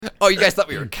Oh, you guys thought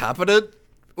we were competent?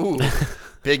 Ooh,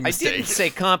 big I mistake. didn't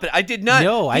say competent. I did not.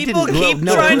 No, I People didn't. keep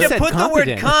No, trying who to said put the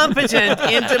word competent?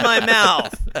 competent into my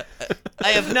mouth. I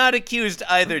have not accused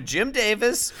either Jim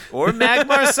Davis or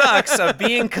Magmar Sucks of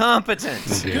being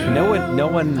competent. No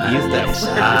one used that.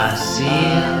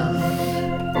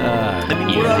 I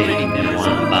mean, we're already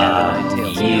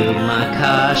Yield my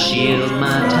car, shield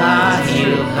my tie,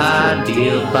 heel, high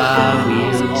deal, bar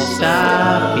wheel,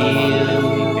 stop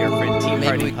you. Bear Friend Tea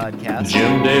Party podcast.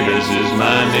 Jim Davis is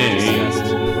my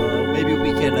name. Maybe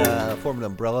we can form an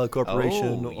umbrella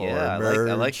corporation or yeah, merge.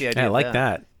 I like the idea. I of like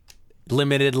that.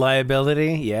 Limited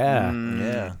liability. Yeah.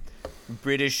 Yeah.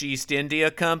 British East India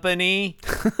Company.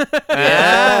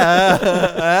 Yeah.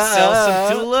 Sell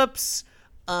some tulips.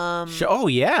 Oh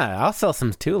yeah, I'll sell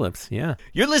some tulips. Yeah.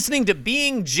 You're listening to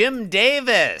Being Jim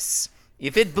Davis.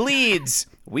 If it bleeds,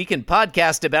 we can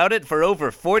podcast about it for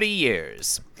over 40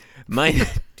 years.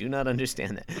 Do not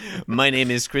understand that. My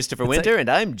name is Christopher Winter, and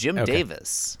I'm Jim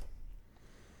Davis.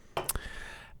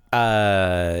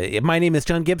 My name is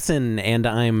John Gibson, and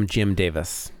I'm Jim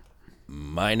Davis.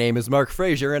 My name is Mark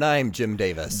Frazier, and I'm Jim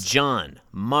Davis. John,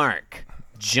 Mark,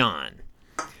 John.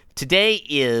 Today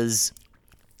is...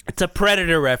 It's a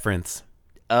Predator reference.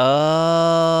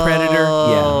 Oh. Predator?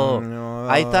 Yeah.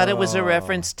 I thought it was a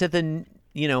reference to the,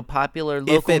 popular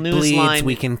local If it news bleeds, line.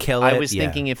 we can kill I it. was Yeah.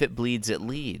 thinking if it bleeds, it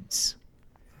leads.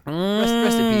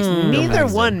 Rest in peace. Neither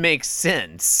one makes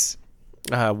sense.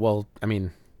 Well, I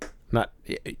mean, not.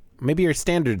 Maybe your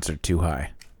standards are too high.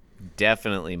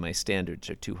 Definitely my standards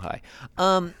are too high.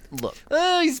 Look.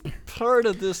 He's part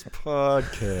of this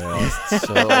podcast,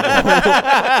 so...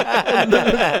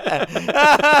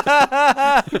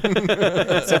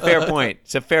 It's a fair point.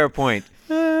 It's a fair point.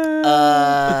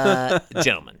 Gentlemen,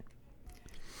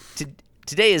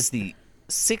 today is the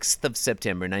 6th of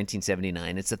September,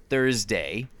 1979. It's a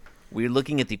Thursday. We're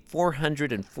looking at the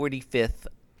 445th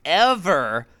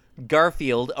ever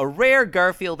Garfield, a rare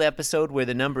Garfield episode where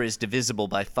the number is divisible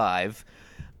by 5.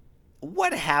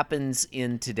 What happens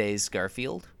in today's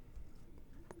Garfield?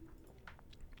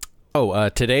 Oh,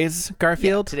 today's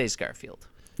Garfield? Yeah, today's Garfield.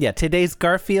 Yeah, today's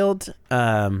Garfield.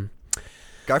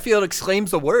 Garfield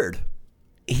exclaims a word.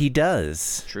 He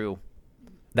does. True.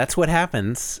 That's what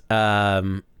happens.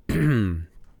 And I'm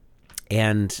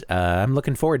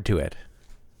looking forward to it.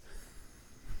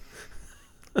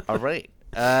 All right.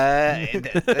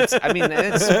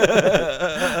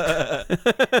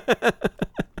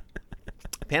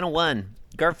 Panel 1.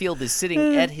 Garfield is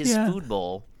sitting at his food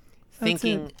bowl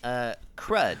thinking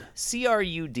crud,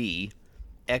 C-R-U-D,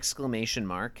 exclamation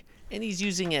mark, and he's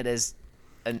using it as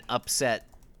an upset,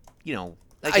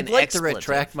 like I'd an like expletive. to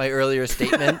retract my earlier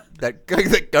statement that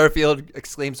Garfield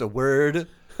exclaims a word.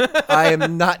 I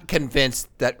am not convinced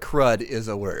that crud is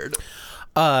a word.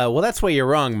 Well, that's where you're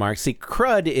wrong, Mark. See,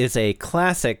 CRUD is a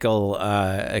classical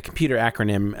a computer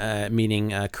acronym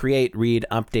meaning create, read,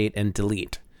 update, and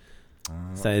delete.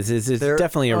 So it's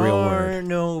definitely a real word. There are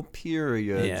no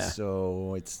periods, Yeah.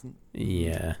 so it's...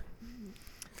 Yeah.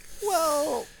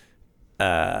 Well,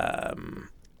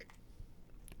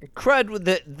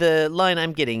 crud, the line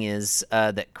I'm getting is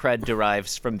that crud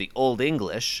derives from the Old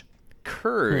English,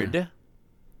 curd,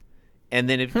 and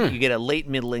then if you get a late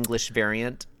Middle English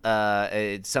variant,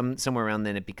 somewhere around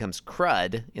then it becomes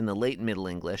crud in the late Middle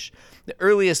English. The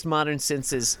earliest modern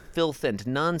senses, filth and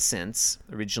nonsense,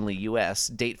 originally U.S.,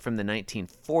 date from the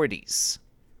 1940s.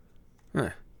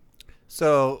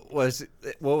 So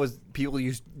people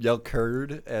yell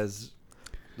curd as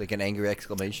like an angry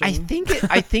exclamation? I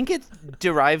think it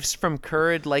derives from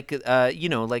curd, like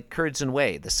curds and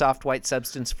whey, the soft white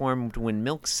substance formed when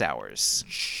milk sours.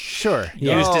 Sure.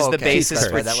 Used as the basis Cheese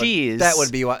for curds. cheese. That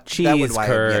would be what. Cheese that would why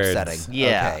curds. it'd be upsetting.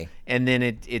 Yeah, Okay. and then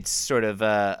it's sort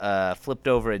of flipped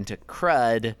over into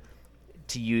crud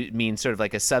to mean sort of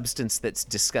like a substance that's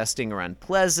disgusting or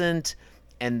unpleasant,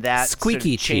 and that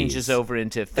Squeaky sort of changes cheese. over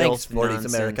into Thanks, filth, 40s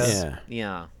nonsense. America.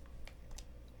 Yeah.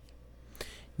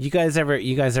 You guys ever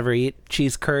eat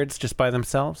cheese curds just by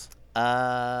themselves?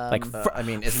 Like isn't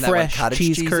that what fresh cottage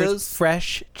cheese cheese curds? is?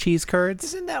 Fresh cheese curds?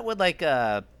 Isn't that what like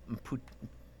I'm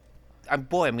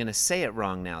going to say it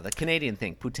wrong now. The Canadian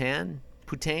thing, poutine?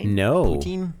 Poutine? No.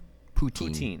 Poutine?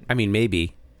 Poutine. I mean,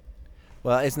 maybe.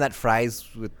 Well, isn't that fries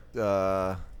with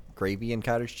gravy and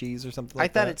cottage cheese or something like I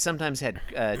that? thought it sometimes had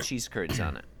cheese curds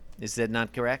on it. Is that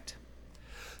not correct?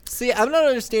 See, I'm not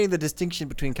understanding the distinction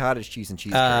between cottage cheese and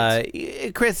cheese curds.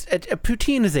 Chris, a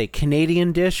poutine is a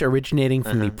Canadian dish originating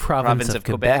from the province of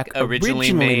Quebec,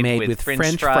 originally made with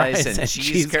French fries and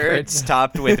cheese curds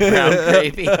topped with brown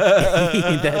gravy.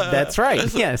 That's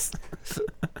right. Yes.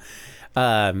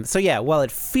 So yeah, while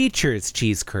it features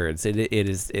cheese curds, it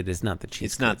is not the cheese.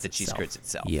 It's curds not the itself. cheese curds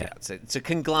itself. Yeah. It's a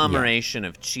conglomeration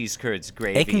of cheese curds,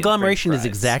 gravy. A conglomeration and is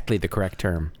French fries. exactly the correct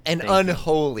term. An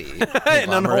unholy An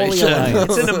unholy conglomeration.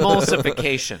 alliance. It's an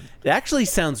emulsification. It actually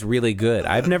sounds really good.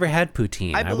 I've never had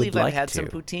poutine. I believe would like I've had to. some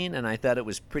poutine, and I thought it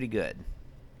was pretty good.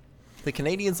 The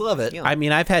Canadians love it. Yeah. I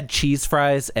mean, I've had cheese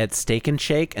fries at Steak and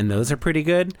Shake, and those are pretty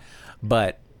good.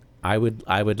 But I would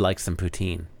like some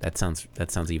poutine. That sounds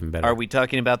even better. Are we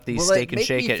talking about the Well, Steak it and made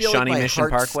Shake me at feel Shawnee like my Mission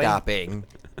heart's Parkway? stopping.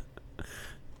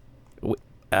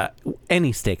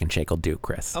 Any Steak and Shake will do,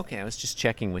 Chris. Okay, I was just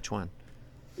checking which one.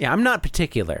 Yeah, I'm not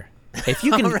particular. If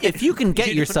you can, All right. if you can get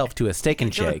You don't- yourself to a Steak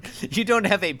and Shake, You don't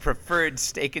have a preferred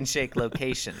Steak and Shake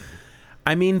location.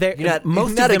 I mean,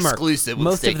 most not of them exclusive are with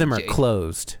most Steak of them and are Shake.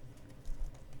 closed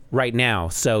right now.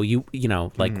 So you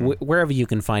know, like wherever you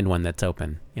can find one that's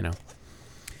open, you know,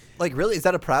 Like, really, is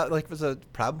that a problem? Like, was a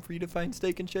problem for you to find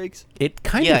Steak and Shakes? it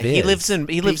kind Yeah, of is.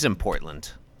 he lives in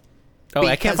Portland. Oh,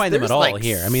 I can't Because find them at there's, all like,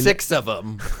 here. I mean, 6 of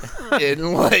them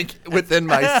in within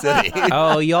my city.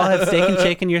 oh, y'all have Steak and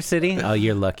Shake in your city? Oh,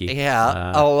 you're lucky.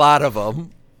 Yeah, a lot of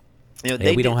them. You know,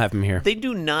 Yeah, we don't have them here. They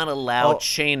do not allow Oh,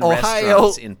 chain Ohio-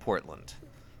 restaurants in Portland.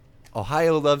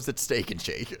 Ohio loves its Steak and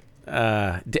Shake.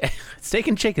 Steak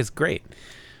and Shake is great.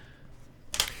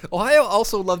 Ohio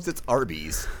also loves its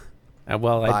Arby's.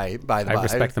 Well, By the I by.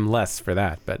 respect them less for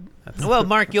that, but that's, Well,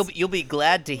 Mark, you'll be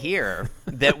glad to hear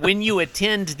that when you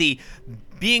attend the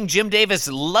Being Jim Davis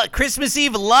Christmas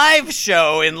Eve live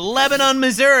show in Lebanon,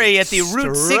 Missouri at the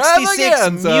Route 66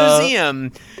 Extravaganza.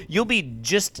 Museum, you'll be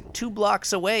just 2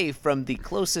 blocks away from the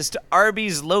closest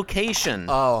Arby's location.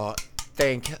 Oh,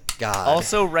 thank God.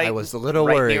 Also, right, I was a little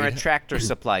right worried. near a Tractor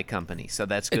Supply company, so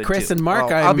that's good Chris too. and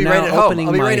Mark, Oh, I'll I'm be now right at home. opening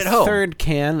I'll be my right at home. third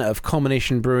can of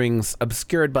Culmination Brewing's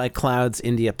Obscured by Clouds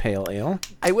India Pale Ale.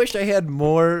 I wish I had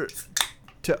more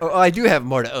to. Oh, I do have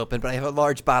more to open, but I have a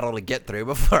large bottle to get through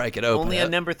before I can open Only it. a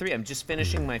number 3. I'm just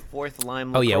finishing my 4th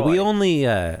lime. Oh yeah, we LaCroix. only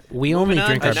Moving on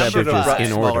drink to our number Should have beverages five. brought in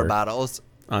smaller order bottles.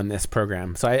 on this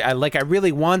program. So I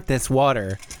really want this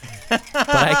water, but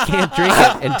I can't drink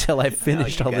it until I've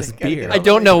finished all this gotta beer. get I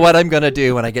don't know what I'm gonna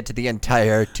do when I get to the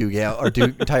entire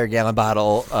entire gallon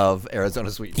bottle of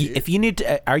Arizona sweet tea. If you need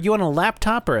to, are you on a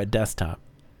laptop or a desktop?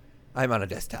 I'm on a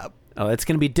desktop. Oh, it's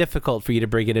going to be difficult for you to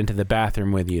bring it into the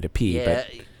bathroom with you to pee. Yeah,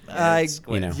 But It's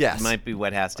going- yes. might be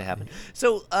what has to happen.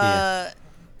 So, Yeah.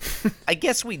 I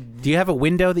guess we do you have a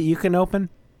window that you can open?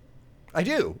 I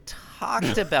do.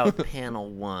 talked about panel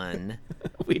 1.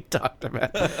 We talked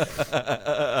about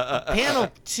it. Panel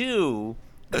 2,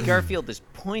 Garfield is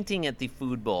pointing at the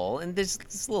food bowl, and there's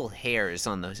little hairs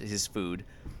on his food,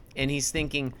 and he's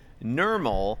thinking,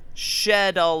 Nermal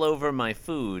shed all over my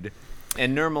food,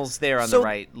 and Nermal's there on So, the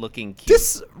right, looking cute.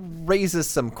 This raises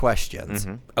some questions.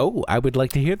 Oh, I would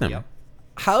like to hear them.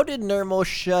 How did Nermal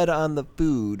shed on the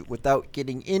food without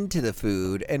getting into the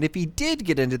food? And if he did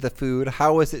get into the food,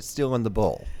 how is it still in the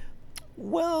bowl?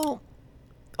 Well,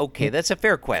 okay, that's a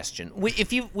fair question.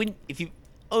 If you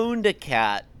owned a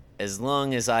cat as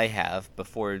long as I have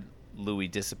before Louis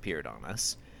disappeared on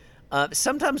us,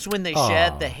 sometimes when they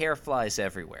shed, the hair flies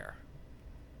everywhere.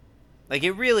 Like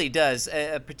it really does,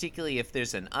 particularly if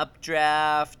there's an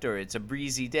updraft or it's a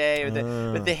breezy day,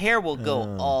 but the hair will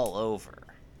go all over.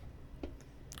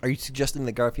 Are you suggesting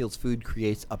that Garfield's food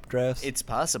creates updrafts? It's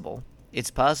possible. It's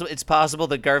possible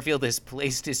that Garfield has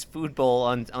placed his food bowl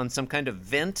on some kind of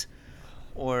vent,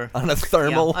 or On a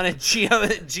thermal? on a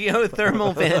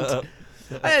geothermal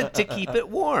vent to keep it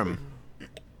warm.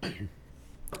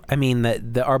 I mean,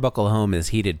 the Arbuckle home is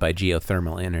heated by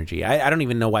geothermal energy. I don't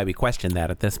even know why we question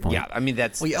that at this point. Yeah, I mean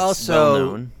that's We that's also well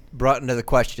known. brought into the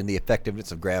question the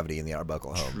effectiveness of gravity in the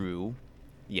Arbuckle home. True.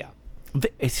 Yeah.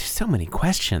 It's just so many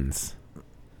questions.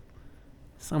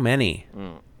 So many.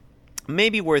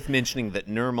 Maybe worth mentioning that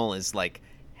Nermal is like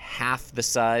half the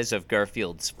size of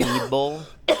Garfield's food bowl.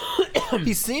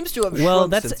 He seems to have Well,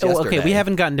 shrunk that's since okay. yesterday. We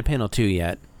haven't gotten to panel 2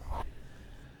 yet.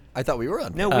 I thought we were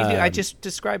on. No, we do. I just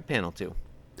described panel 2.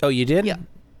 Oh, you did? Yeah.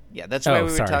 Yeah, that's why Oh,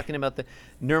 we were sorry. talking about the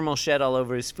Nermal shed all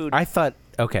over his food. I thought.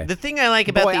 Okay. The thing I like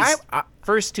about Boy, these I-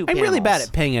 first 2 I'm panels... really bad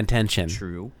at paying attention.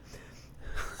 True.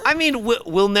 I mean,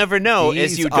 we'll never know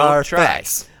as These you are don't try.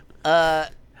 facts.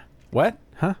 What?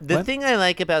 Huh? The What? thing I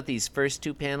like about these first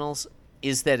 2 panels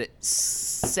is that it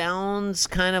sounds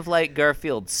kind of like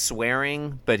Garfield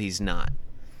swearing, but he's not.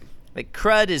 Like,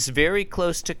 crud is very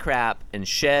close to crap, and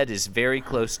shed is very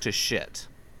close to shit.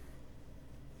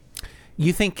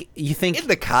 You think? In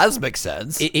the cosmic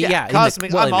sense. Yeah,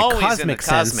 cosmic- I'm in the always in the cosmic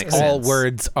sense, cosmic all sense.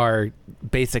 words are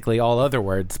basically all other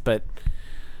words. But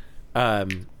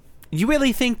You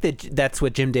really think that that's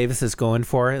what Jim Davis is going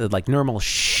for? Like normal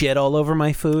shit all over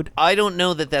my food? I don't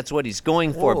know that that's what he's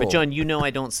going for, but Whoa. John, you know I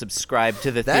don't subscribe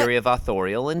to the That- theory of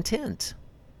authorial intent.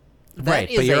 That Right,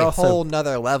 is but you're a also- whole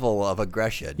nother level of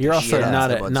aggression. You're also Shit on not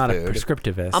a someone's food.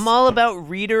 prescriptivist. I'm all about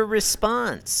reader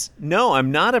response. No, I'm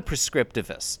not a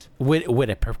prescriptivist. Would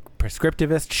a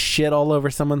prescriptivist shit all over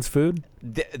someone's food?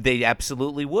 They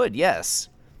absolutely would, yes.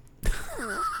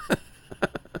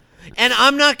 And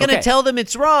I'm not going to Okay. tell them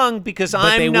it's wrong because they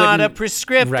I'm not a wouldn't-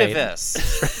 prescriptivist.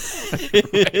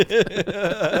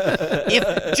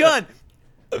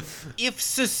 If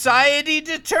society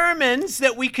determines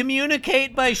that we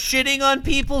communicate by shitting on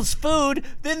people's food,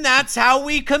 then that's how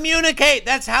we communicate.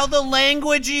 That's how the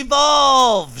language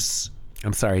evolves.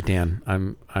 I'm sorry, Dan.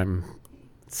 I'm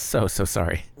so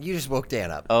sorry. You just woke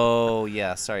Dan up. Oh,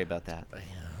 yeah, sorry about that.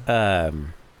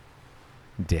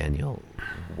 Daniel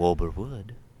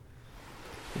Wolberwood.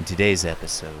 In today's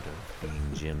episode of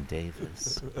Being Jim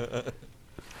Davis,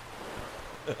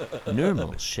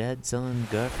 Nermal sheds on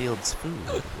Garfield's food,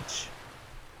 which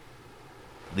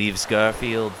leaves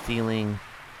Garfield feeling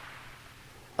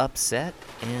upset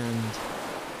and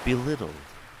belittled.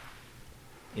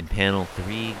 In panel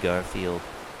 3, Garfield,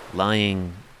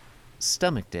 lying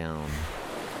stomach down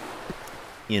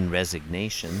in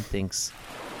resignation, thinks,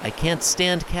 I can't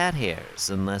stand cat hairs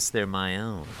unless they're my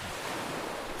own.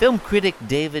 Film critic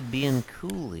David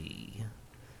Bianculli.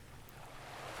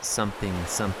 Something.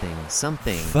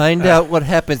 Find out what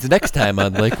happens next time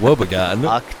on Lake Wobegon.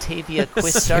 Octavia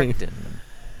Quistarton.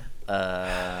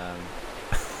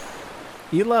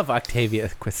 You love Octavia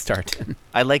Quistarton.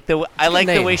 I like the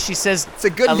name. way she says. It's a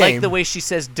good I like name. the way she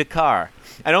says Dakar.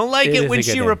 I don't like It it is when a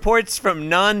good she name. reports from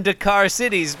non-Dakar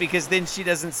cities because then she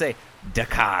doesn't say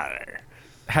Dakar.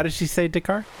 How did she say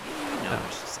Dakar? No,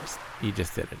 she says You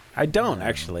just did it. I don't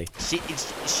actually.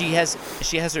 she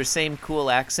has her same cool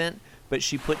accent, but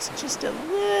she puts just a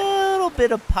little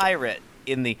bit of pirate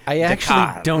in the I actually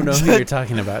Dakar. don't know who you're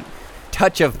talking about.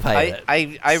 Touch of pirate.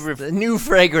 The The new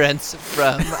fragrance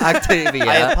from Octavia.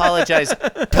 I apologize.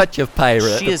 Touch of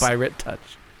pirate. She The is. pirate touch.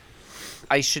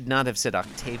 I should not have said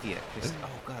Octavia. Oh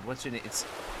God, what's her name? It's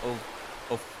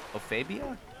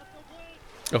Ophabia?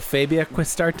 Ophabia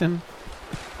Quistarton.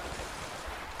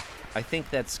 I think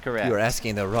that's correct. You were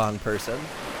asking the wrong person.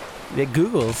 It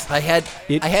Googles. I had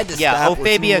It- to Yeah, stop Ophabia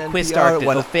listening to NPR Quistarton.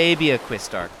 when Ophabia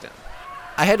Quistarton.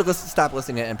 I had to stop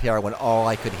listening to NPR when all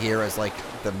I could hear is like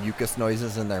the mucus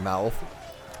noises in their mouth,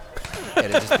 and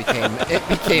it just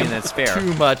became that's fair.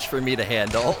 too much for me to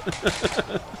handle.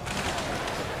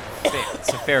 It's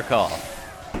a fair call.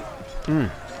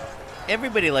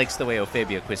 Everybody likes the way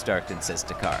Ophabia Quistarton says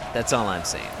Dakar. That's all I'm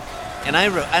saying. And I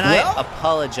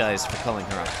apologize for calling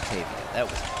her Octavia. That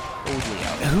was totally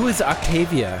out. Who is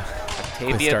Octavia?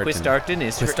 Octavia Quistarton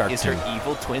is her Quistarton.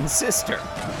 evil twin sister.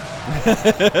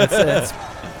 That's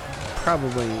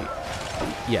probably.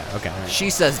 Yeah. Okay. all right. She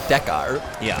says Dekar.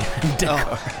 Yeah.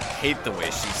 Dakar. Hate the way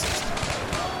she says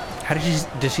How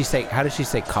does she say? How does she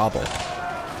say cobble?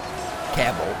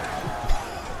 Cabell.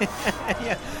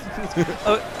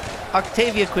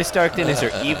 Octavia Quistarton is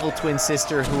her evil twin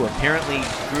sister who apparently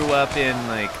grew up in,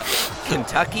 like,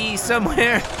 Kentucky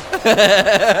somewhere.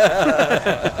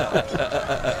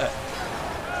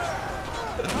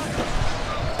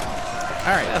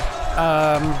 All right.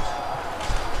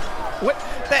 What?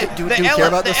 Do you care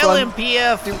about this one? The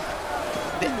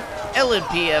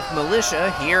LMPF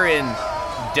militia here in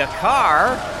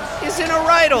Dakar is in a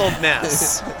right old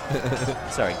mess.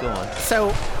 Sorry, go on.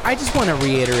 So I just want to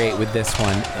reiterate with this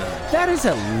one. That is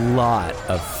a lot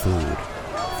of food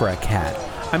for a cat.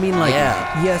 I mean, like,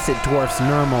 Yeah. yes, it dwarfs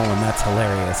normal, and that's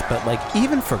hilarious. But like,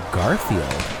 even for Garfield,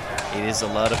 It is a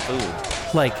lot of food.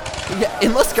 like, Yeah,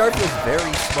 unless Garfield's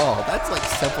very small, that's like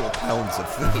several pounds of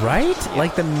food. right?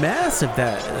 Like the mass of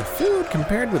that food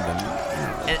compared with them.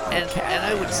 And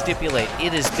I would stipulate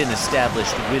it has been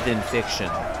established within fiction,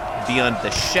 beyond the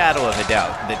shadow of a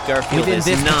doubt, that Garfield Within is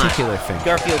this not. particular fiction.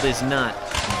 Garfield is not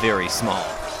very small.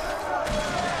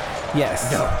 Yes.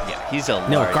 Yeah, he's a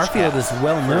No, large Garfield cat, is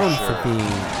well known sure. for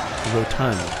being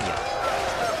rotund.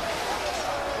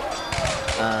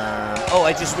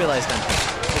 I just realized I'm thinking.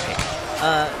 Okay.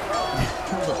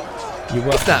 You're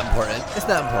It's welcome. not important. It's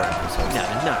not important. No,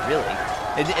 not really.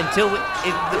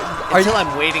 Until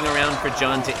I'm waiting around for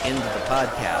John to end the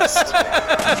podcast.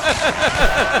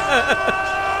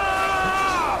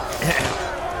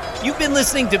 You've been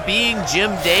listening to Being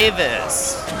Jim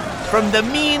Davis. From the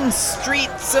mean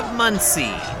streets of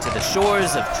Muncie to the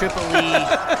shores of Tripoli,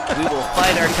 we will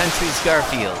fight our country's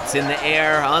Garfields in the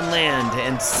air, on land,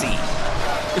 and sea.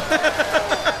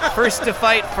 First to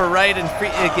fight for right and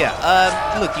free.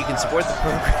 Look, you can support the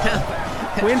program.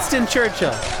 Winston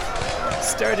Churchill.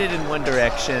 Started in one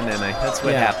direction, and that's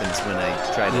what Yeah. happens when I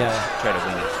try to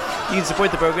wing it. You can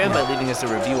support the program by leaving us a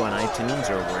review on iTunes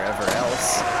or wherever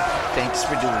else. Thanks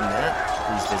for doing that.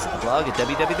 Please visit the blog at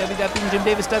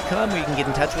www.beingjimdavis.com, where you can get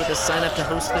in touch with us, sign up to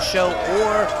host the show,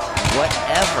 or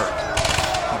whatever.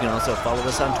 You can also follow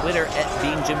us on Twitter at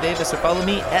 @BeingJimDavis, or follow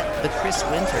me at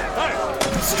 @TheChrisWinter.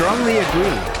 Strongly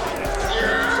agree.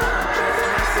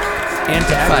 And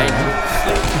to add,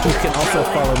 you can also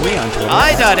follow me on Twitter.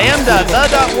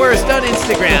 I.am.the.worst on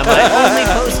Instagram. I only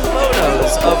post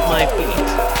photos of my feet.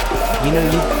 You know,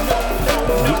 you're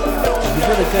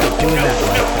really good at doing that.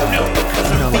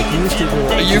 Like you used to do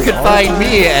it. You can find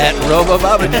me at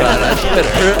RoboBabachan on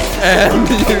Twitter. And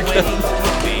you can...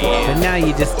 But now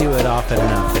you just do it often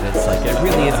enough that it's like, it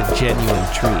really is a genuine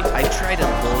treat. I try to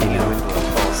lull you into a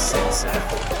false sense of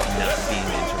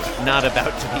not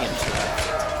about to be interrupted.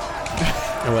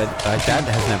 That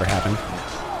has never happened.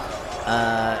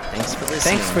 Thanks for listening.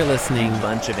 Thanks for listening.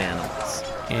 Bunch of animals.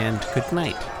 And good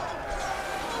night.